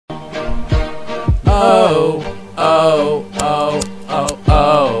Oh, oh, oh, oh,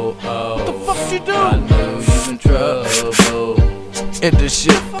 oh, oh. What the fuck you do? I know you in trouble. Hit this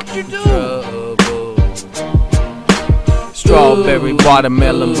shit. What the fuck you do? Trouble. Strawberry,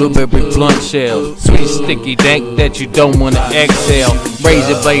 watermelon, blueberry, blunt shell. Sweet sticky dank that you don't wanna exhale.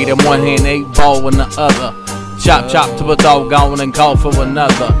 Razor blade in one hand, 8-ball in the other. Chop chop to a doggone and call for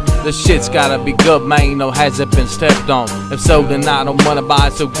another. The shit's gotta be good, man, no has it been stepped on. If so, then I don't wanna buy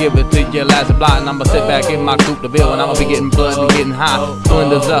it, so give it to your last blind. And I'ma sit back in my coupe de ville and I'ma be getting blood and getting high.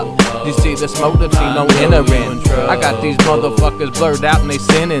 Windows up, you see the smoke, the see no entering. I got these motherfuckers blurred out and they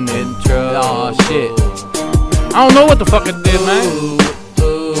sinning it. Aw, shit. I don't know what the fuck it did, man.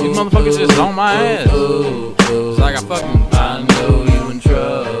 These motherfuckers just on my ass. It's like I fucking, I know you in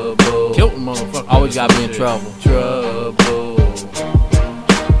trouble. killed them motherfucker. Always gotta be in trouble. Trouble.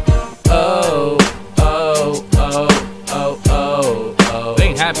 Oh, oh, oh, oh, oh, oh. They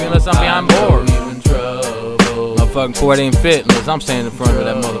ain't happy unless I'm behind board. You in trouble. Motherfucking court ain't fit unless I'm standing in front of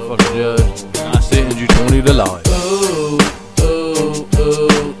that motherfucking judge. I sentence you 20 to life. Ooh, ooh,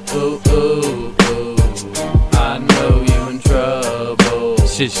 ooh, ooh, ooh, ooh. I know you in trouble.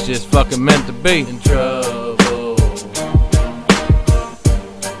 Shit's just fucking meant to be. In trouble.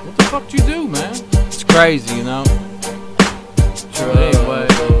 What the fuck you do, man? It's crazy, you know. Trouble. Anyway,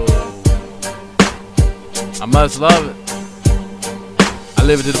 I must love it. I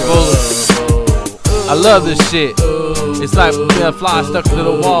live it to the fullest. I love this shit. It's like being a fly stuck to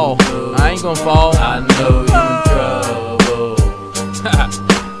the wall. I ain't gonna fall. I know you in trouble.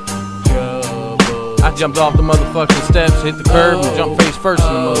 Trouble. I jumped off the motherfucking steps, hit the curb, and jumped face first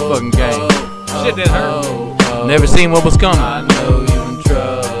in the motherfucking game. Shit that hurt. Never seen what was coming. I know you in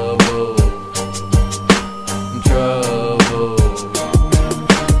trouble. In trouble.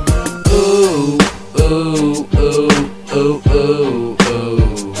 Ooh, ooh, ooh, ooh, ooh,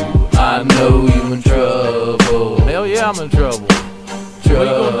 ooh. I know you in trouble. Hell yeah, I'm in trouble. What you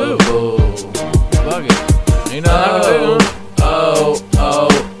gonna do? Fuck it. Ain't nothing I can do, huh? Oh, oh,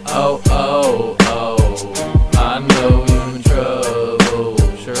 oh, oh, oh. I know you in trouble.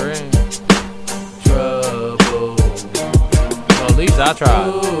 Sure ain't. Trouble. Well, at least I tried.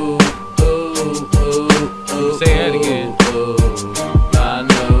 Ooh, ooh, ooh, ooh. Say that again. I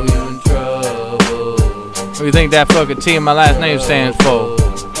know you in trouble. What do you think that fucking T in my last name stands for?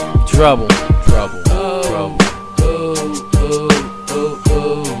 Trouble. Trouble. Trouble.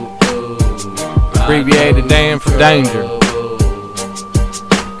 Abbreviated DAN for danger.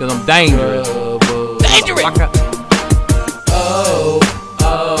 Cause I'm dangerous. Dangerous! Oh,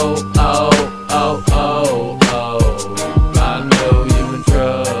 oh, oh, oh, oh, oh. I know you in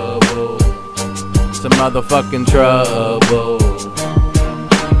trouble. Some motherfucking trouble.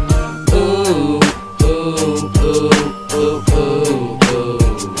 Ooh, ooh, ooh, ooh, ooh, ooh.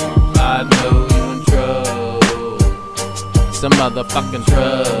 I know you in trouble. Some motherfucking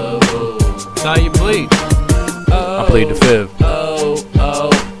trouble. Trouble. That's how you plead. I plead the fifth. Oh, oh,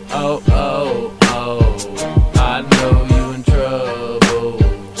 oh, oh, oh. I know you in trouble.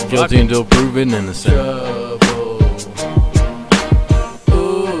 Guilty until proven innocent. Trouble.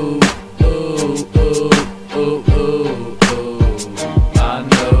 Ooh, ooh, ooh, ooh, ooh, ooh. I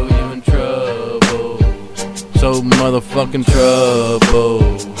know you in trouble. So motherfucking trouble.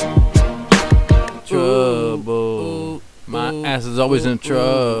 Trouble. My ass is always in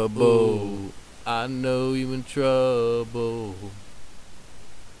trouble. I know you in trouble.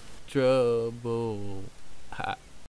 Trouble.